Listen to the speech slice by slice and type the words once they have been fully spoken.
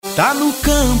Tá no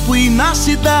campo e na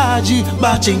cidade,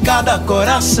 bate em cada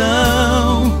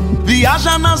coração.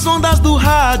 Viaja nas ondas do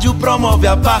rádio, promove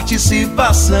a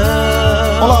participação.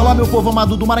 Olá, olá, meu povo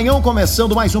amado do Maranhão,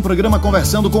 começando mais um programa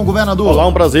Conversando com o Governador. Olá,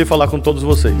 um prazer falar com todos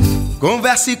vocês.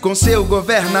 Converse com seu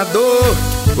governador,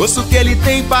 ouça o que ele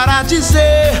tem para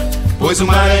dizer, pois o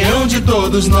Maranhão de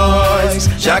todos nós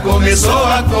já começou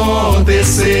a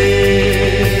acontecer.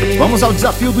 Vamos ao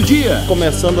desafio do dia.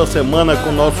 Começando a semana com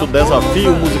o nosso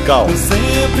desafio musical. Eu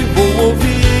sempre vou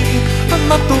ouvir a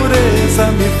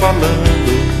natureza me falando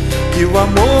que o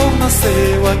amor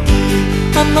nasceu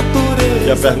aqui, a natureza.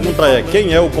 E a pergunta é,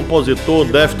 quem é o compositor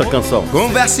desta canção?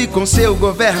 Converse com seu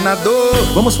governador.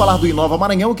 Vamos falar do Inova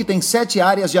Maranhão, que tem 7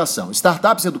 áreas de ação: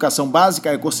 startups, educação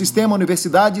básica, ecossistema,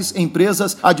 universidades,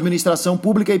 empresas, administração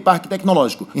pública e parque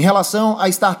tecnológico. Em relação a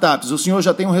startups, o senhor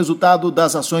já tem um resultado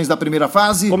das ações da primeira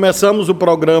fase? Começamos o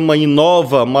programa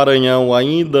Inova Maranhão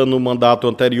ainda no mandato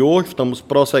anterior, estamos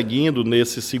prosseguindo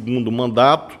nesse segundo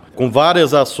mandato, com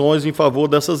várias ações em favor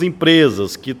dessas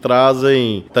empresas que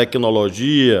trazem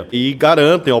tecnologia e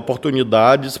garantem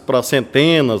oportunidades para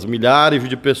centenas, milhares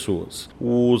de pessoas.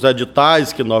 Os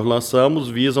editais que nós lançamos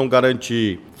visam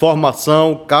garantir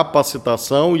formação,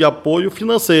 capacitação e apoio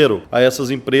financeiro a essas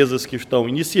empresas que estão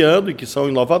iniciando e que são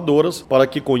inovadoras, para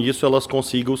que com isso elas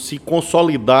consigam se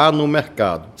consolidar no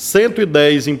mercado.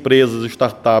 110 empresas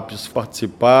startups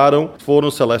participaram, foram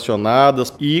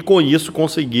selecionadas e com isso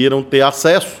conseguiram ter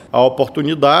acesso a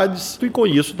oportunidades e com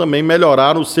isso também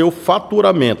melhoraram o seu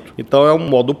faturamento. Então é um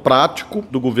modo prático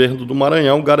do governo do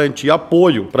Maranhão garantir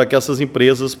apoio para que essas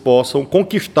empresas possam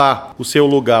conquistar o seu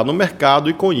lugar no mercado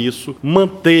e com isso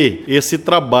manter esse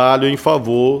trabalho em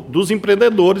favor dos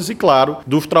empreendedores e, claro,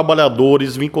 dos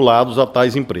trabalhadores vinculados a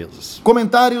tais empresas.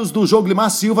 Comentários do Joglimar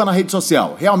Silva na rede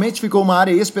social. Realmente ficou uma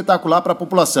área espetacular para a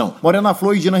população. Morena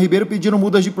Flor e Dina Ribeiro pediram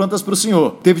mudas de plantas para o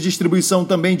senhor. Teve distribuição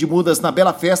também de mudas na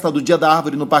bela festa do Dia da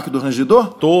Árvore no Parque do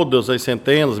Rangedor? Todas as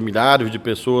centenas, milhares de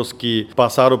pessoas que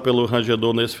passaram pelo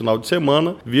Rangedor nesse final de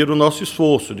semana viram o nosso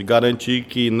esforço de garantir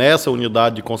que nessa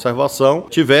unidade de conservação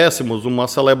tivéssemos uma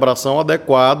celebração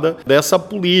adequada dessa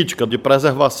política de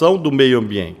preservação do meio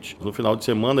ambiente. No final de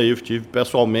semana eu estive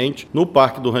pessoalmente no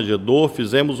Parque do Rangedor,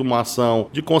 fizemos uma ação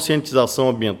de conscientização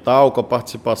ambiental com a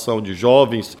participação de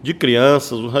jovens, de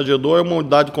crianças. O Rangedor é uma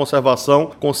unidade de conservação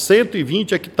com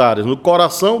 120 hectares no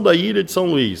coração da ilha de São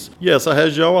Luís. E essa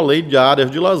região, além de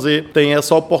áreas de lazer, tem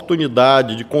essa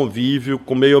oportunidade de convívio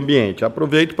com o meio ambiente.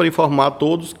 Aproveito para informar a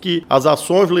todos que as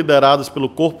ações lideradas pelo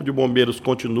Corpo de Bombeiros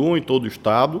continuam em todo o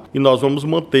estado e nós vamos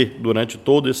manter durante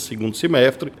todo esse segundo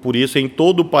semestre. Por isso, em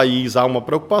todo o país há uma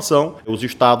preocupação, os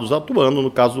estados atuando,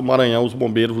 no caso do Maranhão, os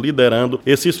bombeiros liderando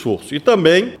esse esforço. E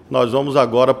também nós vamos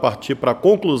agora partir para a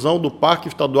conclusão do Parque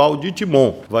Estadual de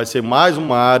Itimon. Vai ser mais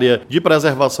uma área de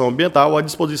preservação ambiental à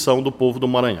disposição do povo do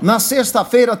Maranhão. Na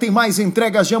sexta-feira tem mais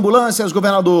entregas de ambulâncias,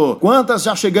 governador. Quantas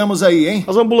já chegamos aí, hein?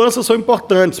 As ambulâncias são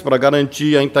importantes para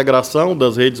garantir a integração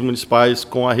das redes municipais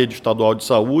com a rede estadual de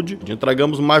saúde.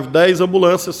 Entregamos mais 10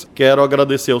 ambulâncias. Quero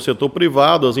agradecer ao setor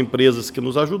privado, às empresas que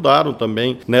nos ajudaram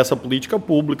também nessa política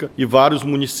pública e vários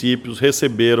municípios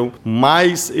receberam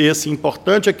mais esse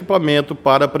importante equipamento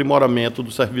para aprimoramento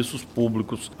dos serviços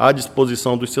públicos à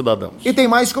disposição dos cidadãos. E tem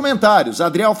mais comentários.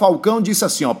 Adriel Falcão disse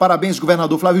assim, parabéns,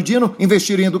 governador Flávio Dino,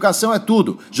 investir em educação é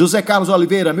tudo. José Carlos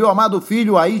Oliveira, meu amado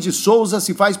filho Aide Souza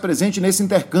se faz presente nesse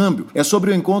intercâmbio. É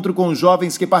sobre o encontro com os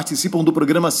jovens que participam do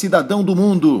programa Cidadão do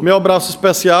Mundo. Meu abraço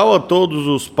especial a todos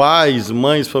os pais,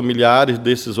 mães, familiares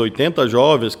desses 80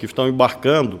 jovens que estão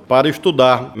embarcando para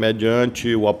estudar,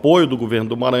 mediante o apoio do governo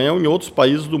do Maranhão em outros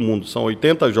países do mundo. São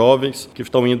 80 jovens que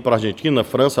estão indo para a Argentina,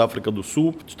 França, África do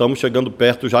Sul. Estamos chegando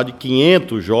perto já de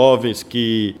 500 jovens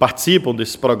que participam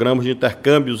desses programas de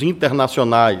intercâmbios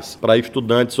internacionais para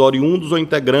estudantes oriundos ou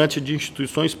integrantes de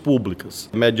instituições públicas.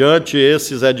 Mediante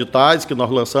esses editais que nós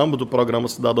lançamos do programa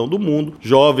Cidadão do Mundo,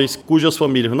 jovens cujas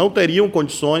famílias não teriam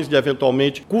condições de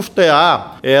eventualmente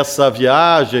custear essa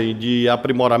viagem de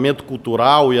aprimoramento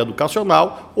cultural e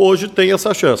educacional, hoje tem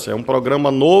essa chance. É um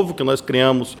programa novo que nós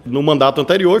criamos no mandato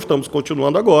anterior, estamos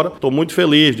continuando agora. Estou muito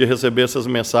feliz de receber essas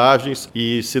mensagens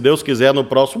e, se Deus quiser, no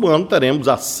próximo ano teremos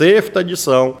a 6ª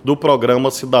edição do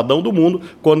programa Cidadão do Mundo,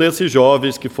 quando esses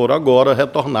jovens que foram agora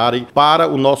retornarem para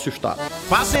o nosso estado.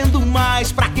 Fazendo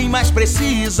mais para quem mais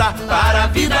precisa, para a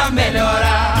vida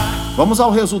melhorar. Vamos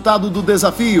ao resultado do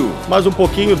desafio. Mais um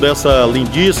pouquinho dessa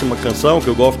lindíssima canção que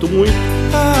eu gosto muito.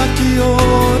 Ah, que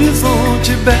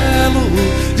horizonte belo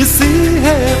de se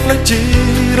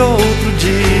refletir. Outro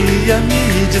dia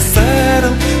me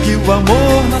disseram que o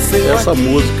amor nasceu. Essa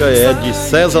música é de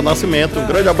César Nascimento. Um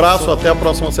grande abraço, até a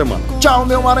próxima semana. Tchau,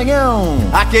 meu Maranhão.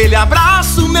 Aquele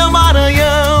abraço, meu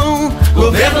Maranhão.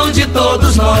 de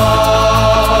todos nós.